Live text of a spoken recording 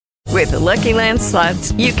With the Lucky Land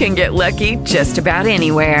Slots, you can get lucky just about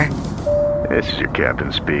anywhere. This is your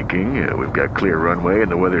captain speaking. We've got clear runway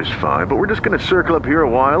and the weather's fine, but we're just going to circle up here a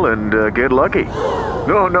while and get lucky.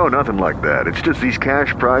 No, nothing like that. It's just these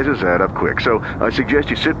cash prizes add up quick. So I suggest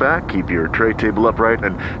you sit back, keep your tray table upright,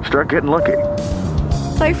 and start getting lucky.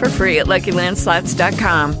 Play for free at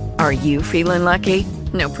LuckyLandSlots.com. Are you feeling lucky?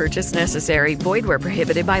 No purchase necessary. Void where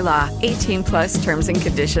prohibited by law. 18 plus terms and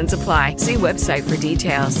conditions apply. See website for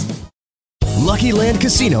details. Lucky Land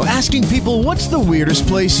Casino, asking people, what's the weirdest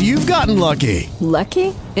place you've gotten lucky?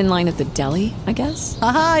 Lucky? In line at the deli, I guess?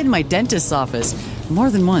 Aha, in my dentist's office. More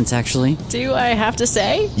than once, actually. Do I have to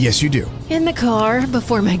say? Yes, you do. In the car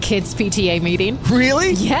before my kids' PTA meeting.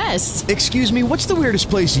 Really? Yes. Excuse me, what's the weirdest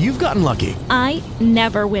place you've gotten lucky? I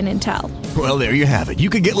never win and tell. Well, there you have it. You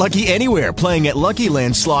can get lucky anywhere, playing at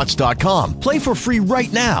LuckyLandSlots.com. Play for free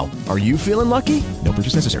right now. Are you feeling lucky? No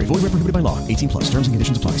purchase necessary. Void where prohibited by law. 18 plus. Terms and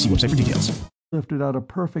conditions apply. See website for details. Lifted out a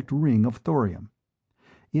perfect ring of thorium.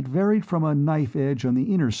 It varied from a knife edge on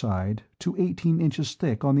the inner side to 18 inches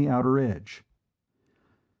thick on the outer edge.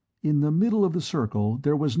 In the middle of the circle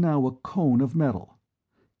there was now a cone of metal.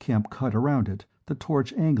 Kemp cut around it, the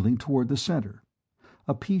torch angling toward the center.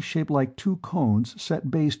 A piece shaped like two cones set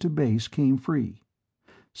base to base came free.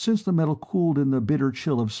 Since the metal cooled in the bitter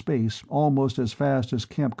chill of space almost as fast as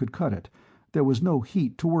Kemp could cut it, there was no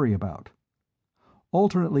heat to worry about.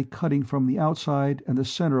 Alternately cutting from the outside and the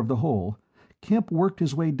center of the hole, Kemp worked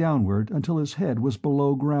his way downward until his head was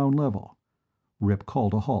below ground level. Rip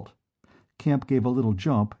called a halt. Kemp gave a little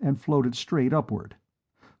jump and floated straight upward.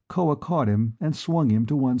 Koa caught him and swung him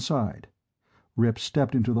to one side. Rip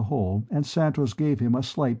stepped into the hole, and Santos gave him a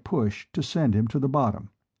slight push to send him to the bottom.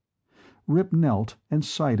 Rip knelt and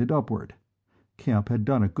sighted upward. Kemp had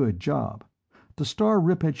done a good job. The star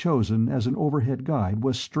Rip had chosen as an overhead guide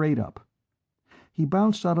was straight up. He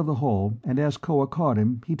bounced out of the hole, and as Koa caught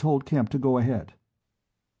him, he told Kemp to go ahead.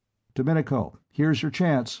 "Domenico, here's your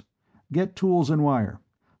chance. Get tools and wire.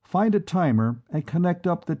 Find a timer and connect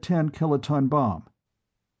up the 10-kiloton bomb.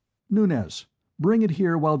 Nunez, bring it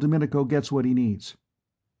here while Domenico gets what he needs."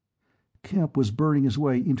 Kemp was burning his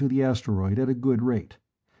way into the asteroid at a good rate.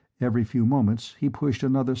 Every few moments he pushed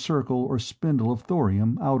another circle or spindle of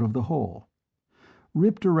thorium out of the hole.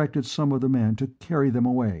 Rip directed some of the men to carry them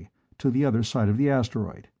away, to the other side of the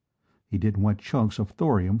asteroid. He didn't want chunks of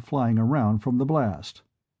thorium flying around from the blast.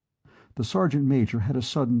 The sergeant major had a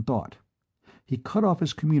sudden thought. He cut off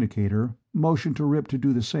his communicator, motioned to Rip to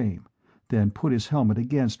do the same, then put his helmet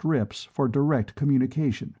against Rip's for direct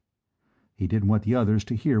communication. He didn't want the others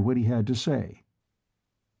to hear what he had to say.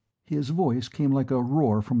 His voice came like a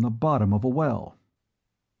roar from the bottom of a well.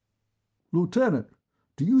 "Lieutenant,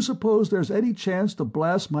 do you suppose there's any chance the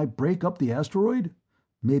blast might break up the asteroid?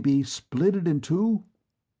 Maybe split it in two?"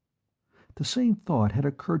 The same thought had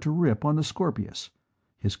occurred to Rip on the Scorpius.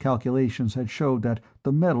 His calculations had showed that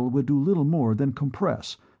the metal would do little more than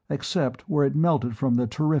compress, except where it melted from the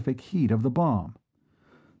terrific heat of the bomb.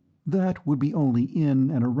 That would be only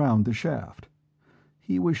in and around the shaft.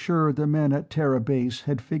 He was sure the men at Terra Base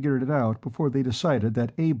had figured it out before they decided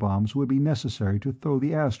that A-bombs would be necessary to throw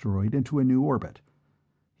the asteroid into a new orbit.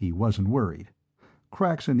 He wasn't worried.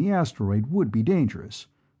 Cracks in the asteroid would be dangerous,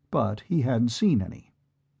 but he hadn't seen any.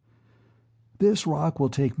 "This rock will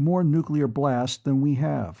take more nuclear blasts than we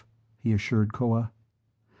have," he assured Koa.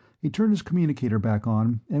 He turned his communicator back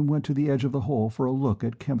on and went to the edge of the hole for a look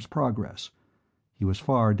at Kemp's progress. He was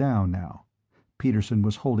far down now. Peterson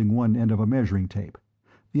was holding one end of a measuring tape.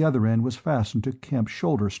 The other end was fastened to Kemp's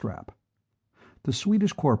shoulder strap. The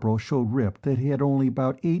Swedish corporal showed Rip that he had only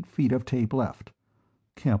about 8 feet of tape left.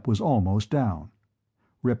 Kemp was almost down.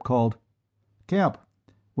 Rip called, "Kemp,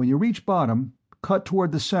 when you reach bottom, cut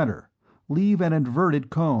toward the center. Leave an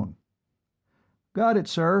inverted cone." "Got it,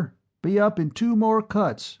 sir. Be up in 2 more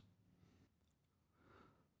cuts."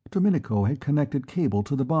 Domenico had connected cable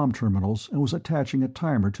to the bomb terminals and was attaching a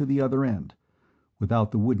timer to the other end.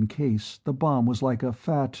 Without the wooden case, the bomb was like a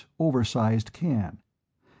fat, oversized can.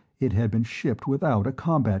 It had been shipped without a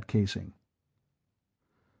combat casing.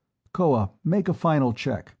 "Koa, make a final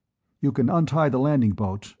check. You can untie the landing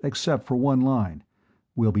boat, except for one line.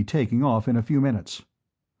 We'll be taking off in a few minutes."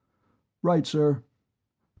 "Right, sir."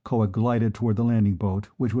 Koa glided toward the landing boat,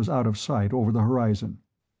 which was out of sight over the horizon.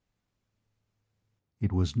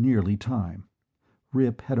 It was nearly time.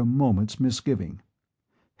 Rip had a moment's misgiving.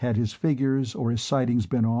 Had his figures or his sightings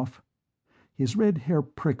been off? His red hair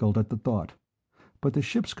prickled at the thought. But the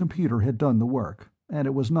ship's computer had done the work, and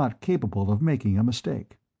it was not capable of making a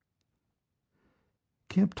mistake.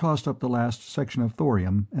 Kemp tossed up the last section of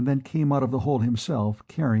thorium and then came out of the hole himself,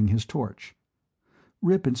 carrying his torch.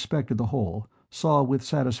 Rip inspected the hole, saw with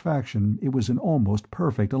satisfaction it was in almost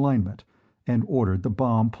perfect alignment, and ordered the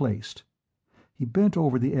bomb placed. He bent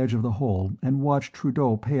over the edge of the hole and watched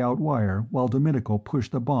Trudeau pay out wire while Domenico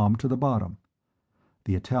pushed the bomb to the bottom.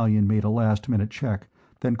 The Italian made a last-minute check,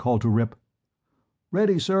 then called to Rip,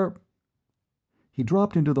 "Ready, sir." He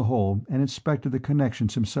dropped into the hole and inspected the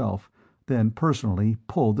connections himself, then personally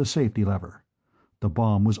pulled the safety lever. The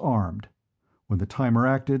bomb was armed. When the timer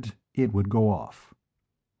acted, it would go off.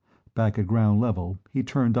 Back at ground level, he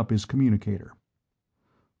turned up his communicator.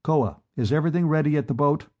 "Koa, is everything ready at the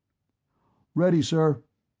boat?" "Ready, sir."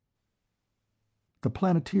 The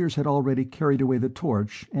Planeteers had already carried away the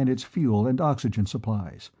torch and its fuel and oxygen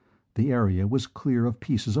supplies. The area was clear of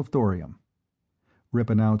pieces of thorium. Rip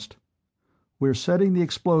announced, "We're setting the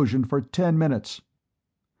explosion for 10 minutes."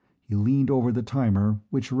 He leaned over the timer,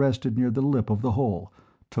 which rested near the lip of the hole,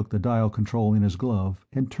 took the dial control in his glove,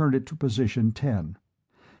 and turned it to position 10.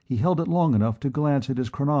 He held it long enough to glance at his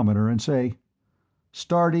chronometer and say,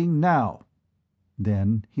 "Starting now."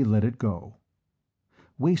 Then he let it go.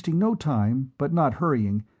 Wasting no time, but not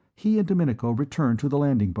hurrying, he and Domenico returned to the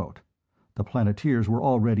landing boat. The Planeteers were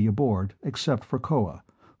already aboard, except for Koa,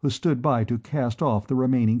 who stood by to cast off the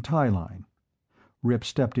remaining tie line. Rip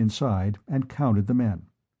stepped inside and counted the men.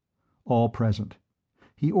 All present.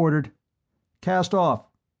 He ordered, "Cast off."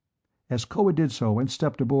 As Koa did so and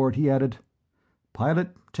stepped aboard, he added,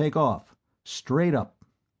 "Pilot, take off. Straight up."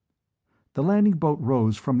 The landing boat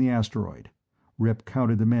rose from the asteroid. Rip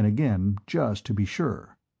counted the men again, just to be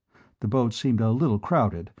sure. The boat seemed a little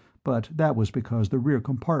crowded, but that was because the rear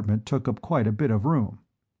compartment took up quite a bit of room.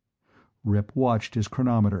 Rip watched his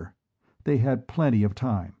chronometer. They had plenty of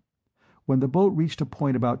time. When the boat reached a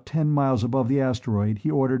point about 10 miles above the asteroid, he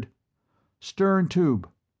ordered, "Stern tube."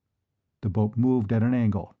 The boat moved at an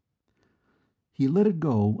angle. He let it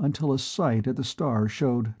go until a sight at the stars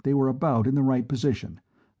showed they were about in the right position,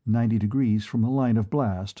 90 degrees from the line of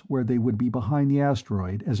blast, where they would be behind the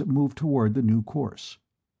asteroid as it moved toward the new course.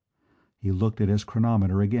 He looked at his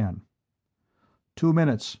chronometer again. 2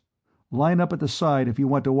 minutes. Line up at the side if you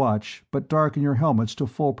want to watch, but darken your helmets to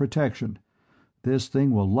full protection. This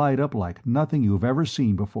thing will light up like nothing you've ever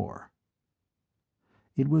seen before.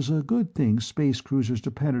 It was a good thing space cruisers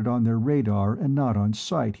depended on their radar and not on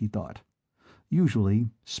sight, he thought. Usually,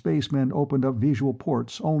 spacemen opened up visual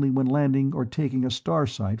ports only when landing or taking a star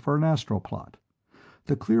site for an astroplot.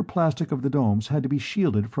 The clear plastic of the domes had to be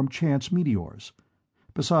shielded from chance meteors.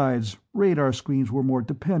 Besides, radar screens were more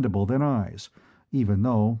dependable than eyes, even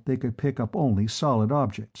though they could pick up only solid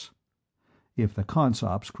objects. If the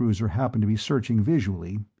Consops cruiser happened to be searching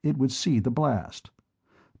visually, it would see the blast.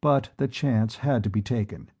 But the chance had to be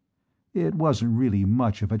taken. It wasn't really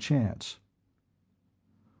much of a chance.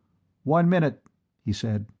 1 minute, he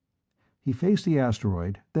said. He faced the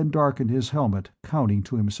asteroid, then darkened his helmet, counting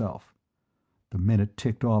to himself. The minute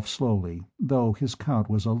ticked off slowly, though his count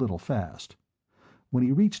was a little fast. When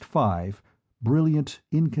he reached 5, brilliant,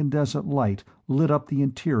 incandescent light lit up the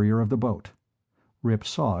interior of the boat. Rip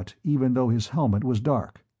saw it, even though his helmet was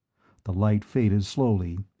dark. The light faded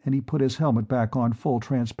slowly, and he put his helmet back on full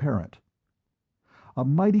transparent. A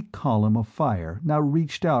mighty column of fire now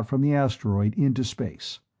reached out from the asteroid into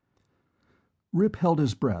space. Rip held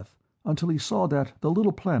his breath until he saw that the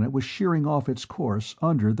little planet was shearing off its course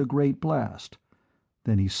under the great blast.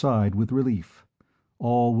 Then he sighed with relief.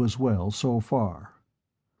 All was well so far.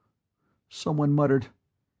 Someone muttered,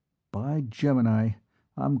 "By Gemini,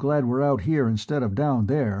 I'm glad we're out here instead of down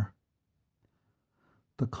there."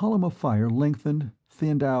 The column of fire lengthened,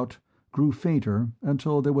 thinned out, grew fainter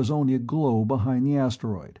until there was only a glow behind the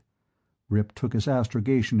asteroid. Rip took his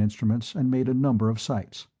astrogation instruments and made a number of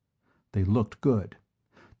sights. They looked good.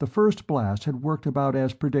 The first blast had worked about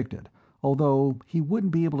as predicted, although he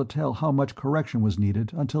wouldn't be able to tell how much correction was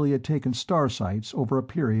needed until he had taken star sights over a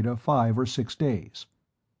period of 5 or 6 days.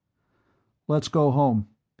 "Let's go home,"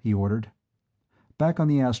 he ordered. Back on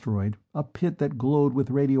the asteroid, a pit that glowed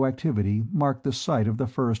with radioactivity marked the site of the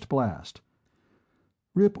first blast.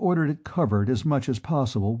 Rip ordered it covered as much as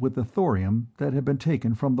possible with the thorium that had been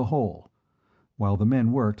taken from the hole. While the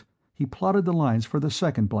men worked, he plotted the lines for the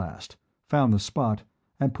second blast, found the spot,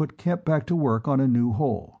 and put Kemp back to work on a new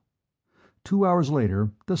hole. 2 hours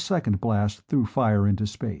later, the second blast threw fire into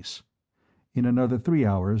space. In another 3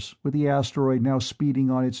 hours, with the asteroid now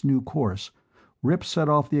speeding on its new course, Rip set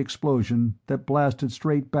off the explosion that blasted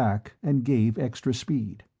straight back and gave extra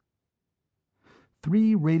speed.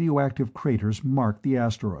 3 radioactive craters marked the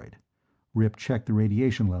asteroid. Rip checked the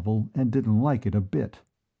radiation level and didn't like it a bit.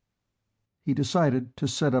 He decided to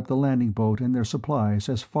set up the landing boat and their supplies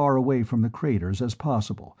as far away from the craters as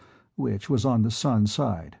possible, which was on the sun's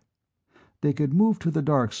side. They could move to the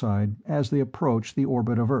dark side as they approached the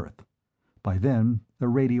orbit of Earth. By then, the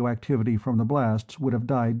radioactivity from the blasts would have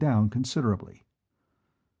died down considerably.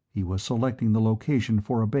 He was selecting the location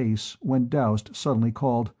for a base when Doust suddenly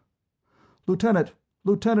called, "Lieutenant!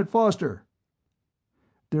 Lieutenant Foster!"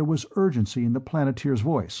 There was urgency in the Planeteer's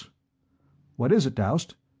voice. "What is it,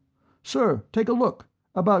 Doust?" "Sir, take a look.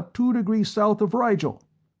 About 2 degrees south of Rigel."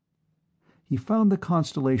 He found the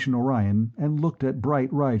constellation Orion and looked at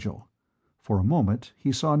bright Rigel. For a moment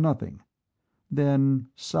he saw nothing. Then,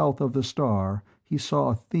 south of the star, he saw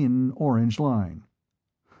a thin orange line.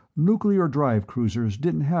 Nuclear drive cruisers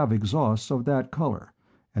didn't have exhausts of that color,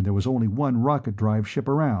 and there was only one rocket drive ship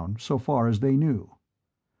around, so far as they knew.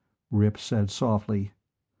 Rip said softly,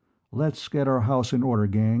 "Let's get our house in order,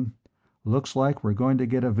 gang. Looks like we're going to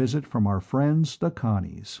get a visit from our friends, the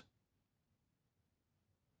Connies."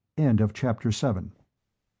 End of Chapter 7.